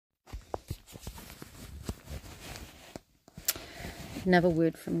Another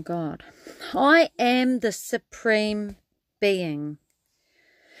word from God. I am the supreme being.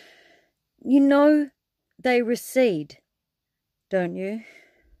 You know they recede, don't you?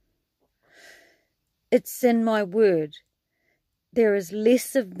 It's in my word. There is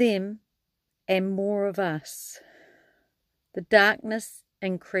less of them and more of us. The darkness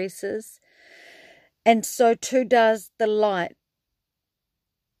increases, and so too does the light.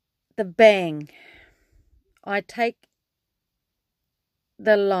 The bang. I take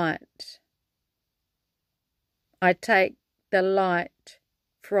the light. I take the light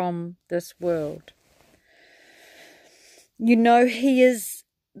from this world. You know he is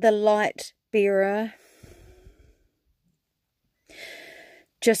the light bearer.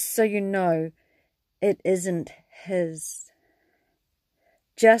 Just so you know, it isn't his.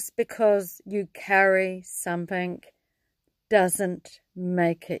 Just because you carry something doesn't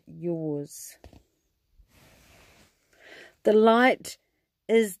make it yours. The light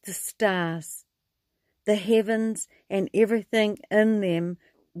is the stars. The heavens and everything in them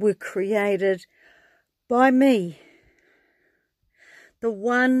were created by me. The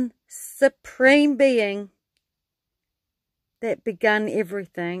one supreme being that began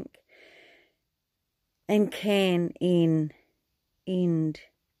everything and can end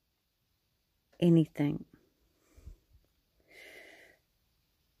anything.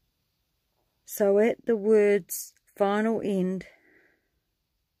 So at the word's final end,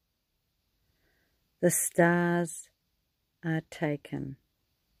 the stars are taken.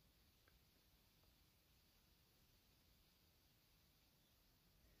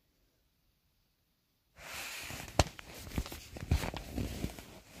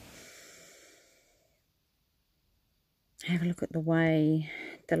 Have a look at the way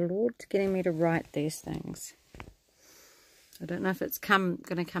the Lord's getting me to write these things. I don't know if it's going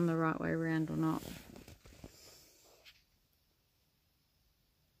to come the right way around or not.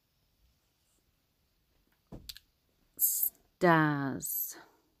 Stars.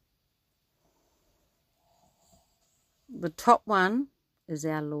 The top one is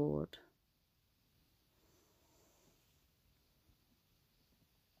our Lord.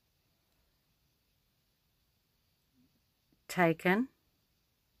 Taken.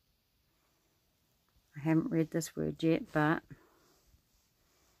 I haven't read this word yet, but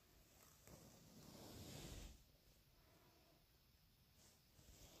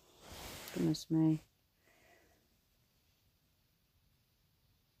goodness me.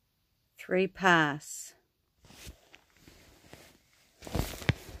 3 pass.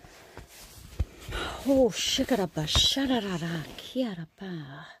 Oh, shikaraba, shararara,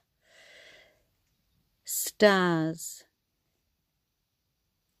 kiaraba. Stars.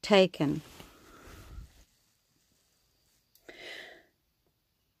 Taken.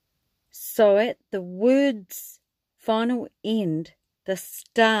 So at the word's final end, the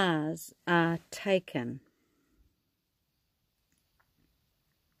stars are taken.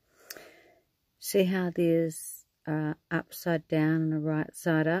 See how there's upside down and a right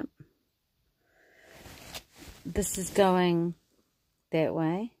side up? This is going that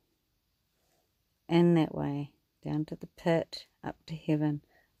way and that way, down to the pit, up to heaven.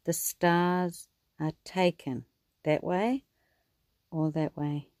 The stars are taken that way or that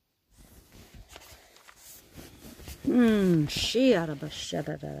way.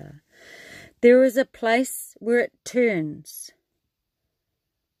 There is a place where it turns.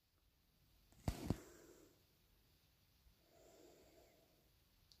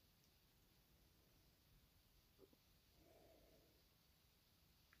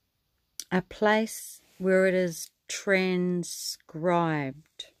 A place where it is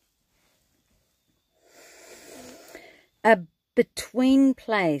transcribed. A between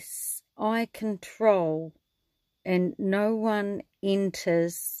place I control, and no one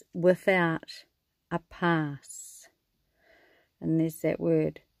enters without a pass. And there's that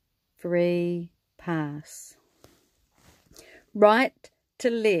word, free pass. Right to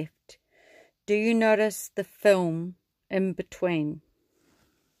left. Do you notice the film in between?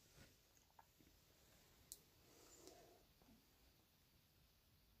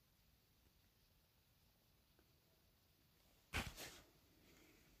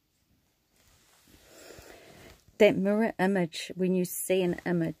 That mirror image, when you see an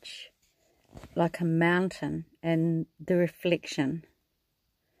image like a mountain and the reflection,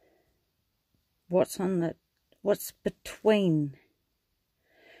 what's between?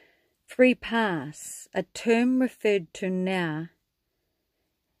 Free pass, a term referred to now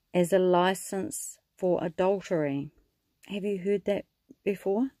as a license for adultery. Have you heard that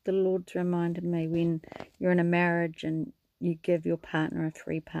before? The Lord's reminded me, when you're in a marriage and you give your partner a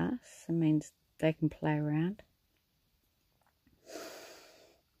free pass, it means they can play around.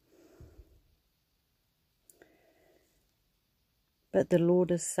 But the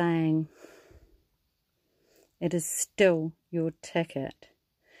Lord is saying, it is still your ticket.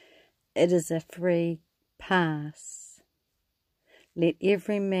 It is a free pass. Let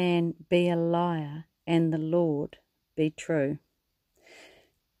every man be a liar and the Lord be true.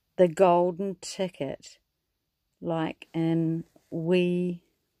 The golden ticket, like in Wee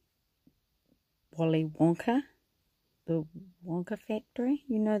Willy Wonka, the Wonka factory,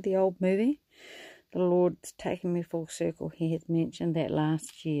 you know, the old movie. The Lord's taken me full circle. He had mentioned that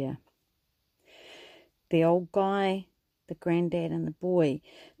last year. The old guy, the granddad and the boy,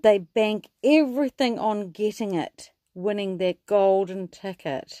 they bank everything on getting it, winning that golden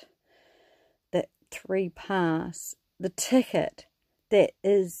ticket, that 3 pass, the ticket that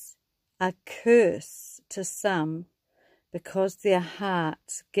is a curse to some because their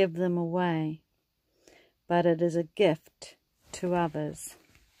hearts give them away, but it is a gift to others.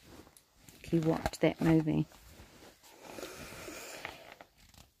 If you watch that movie.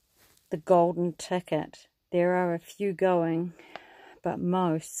 The golden ticket. There are a few going, but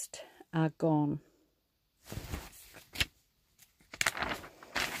most are gone.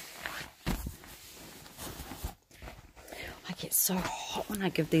 I get so hot when I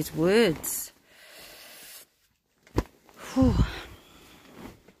give these words. Whew.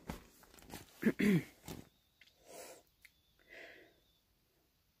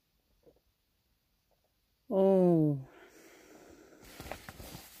 Oh.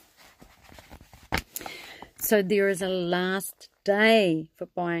 So there is a last day for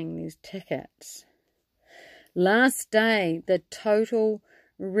buying these tickets. Last day, the total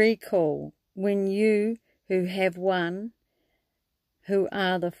recall, when you who have won, who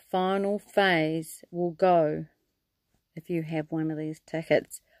are the final phase, will go. If you have one of these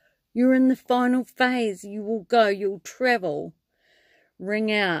tickets, you're in the final phase. You will go. You'll travel.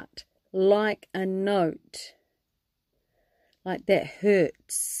 Ring out like a note. Like that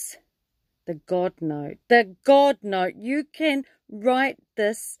hurts. The God note. The God note. You can write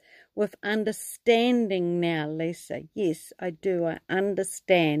this with understanding now, Lisa. Yes, I do. I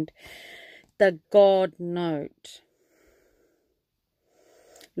understand. The God note.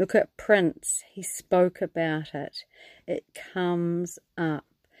 Look at Prince. He spoke about it. It comes up.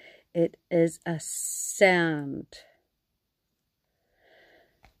 It is a sound.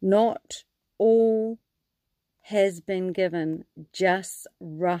 Not all has been given, just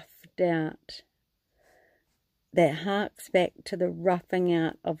roughed out. That harks back to the roughing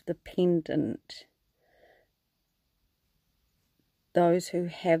out of the pendant. Those who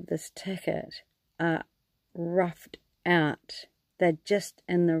have this ticket are roughed out. They're just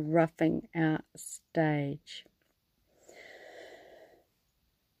in the roughing out stage.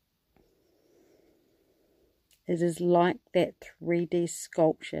 It is like that 3D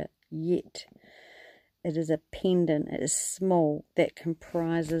sculpture, yet it is a pendant. It is small, that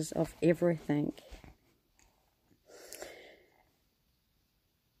comprises of everything.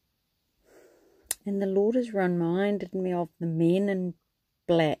 And the Lord has reminded me of the men in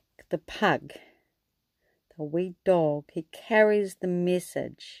black, the pug, the wee dog. He carries the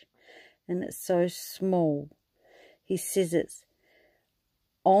message, and it's so small. He says it's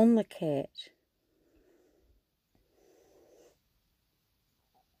on the cat.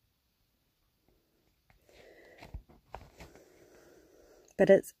 But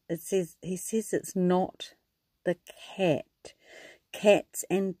he says it's not the cat. Cats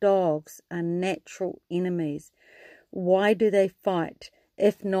and dogs are natural enemies. Why do they fight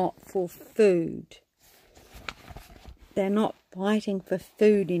if not for food? They're not fighting for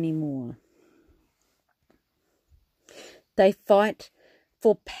food anymore. They fight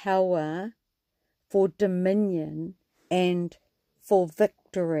for power, for dominion, and for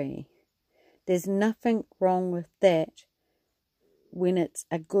victory. There's nothing wrong with that when it's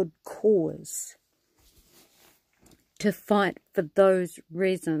a good cause. To fight for those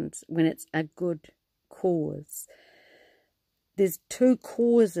reasons when it's a good cause. There's 2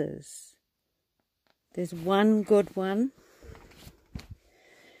 causes. There's one good one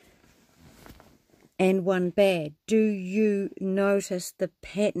and one bad. Do you notice the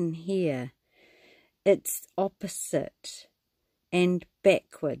pattern here? It's opposite and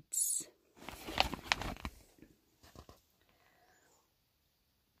backwards.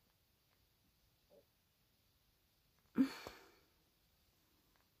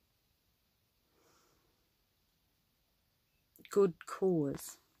 Good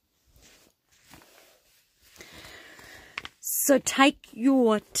cause. So take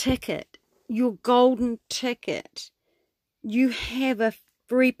your ticket, your golden ticket. You have a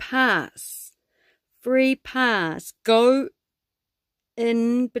free pass. Free pass. Go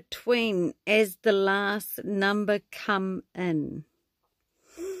in between as the last number come in.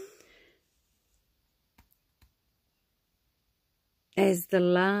 As the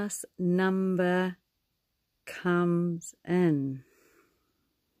last number comes in.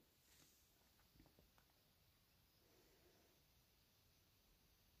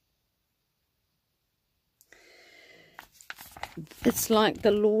 It's like the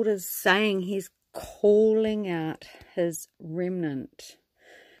Lord is saying He's calling out His remnant,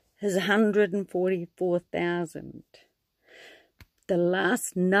 His 144,000. The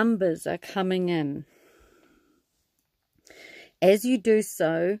last numbers are coming in. As you do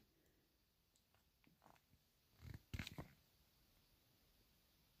so,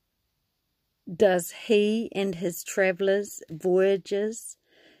 does He and His travellers, voyagers,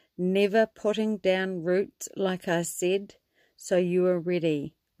 never putting down roots, like I said, so you are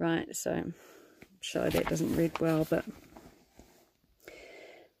ready, right? So I'm sure that doesn't read well, but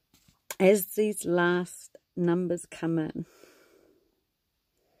as these last numbers come in,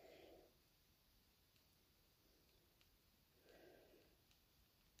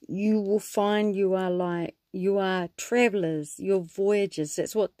 you will find you are travellers, you're voyagers.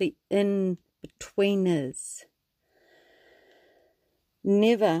 That's what the in-between is.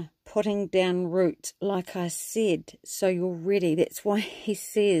 Never putting down roots, like I said, so you're ready. That's why He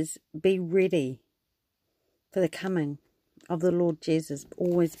says, be ready for the coming of the Lord Jesus.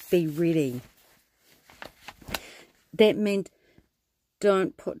 Always be ready. That means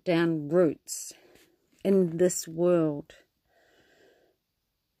don't put down roots in this world.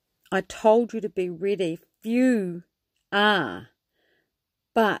 I told you to be ready. Few are,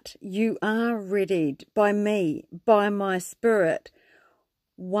 but you are readied by me, by my Spirit,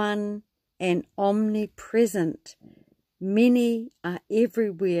 one and omnipresent. Many are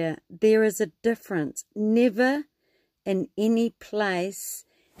everywhere. There is a difference. Never in any place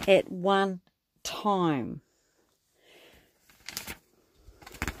at one time.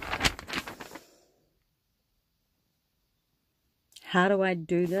 How do I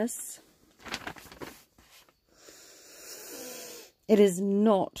do this? It is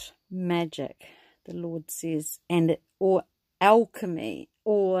not magic, the Lord says, or alchemy,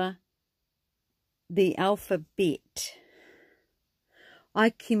 or the alphabet. I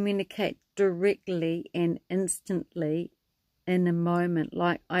communicate directly and instantly in a moment.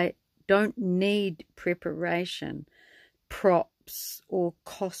 Like, I don't need preparation, props, or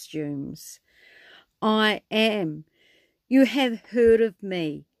costumes. I am. You have heard of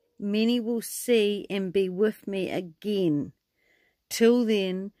me. Many will see and be with me again. Till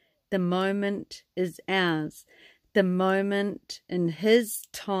then, the moment is ours. The moment in His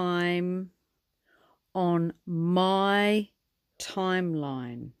time, on my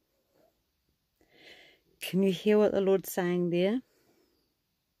timeline. Can you hear what the Lord's saying there?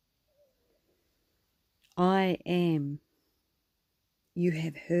 I am. You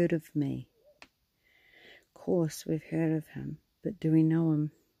have heard of me. Of course, we've heard of Him, but do we know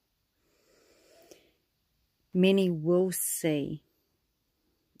Him? Many will see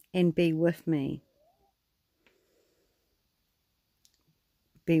and be with me.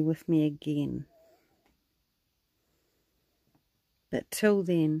 Be with me again. But till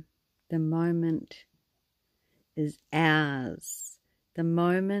then, the moment is ours. The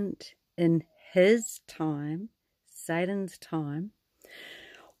moment in His time, Satan's time,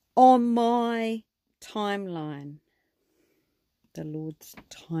 on my timeline, the Lord's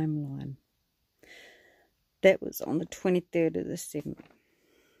timeline. That was on the 23rd of the 7th.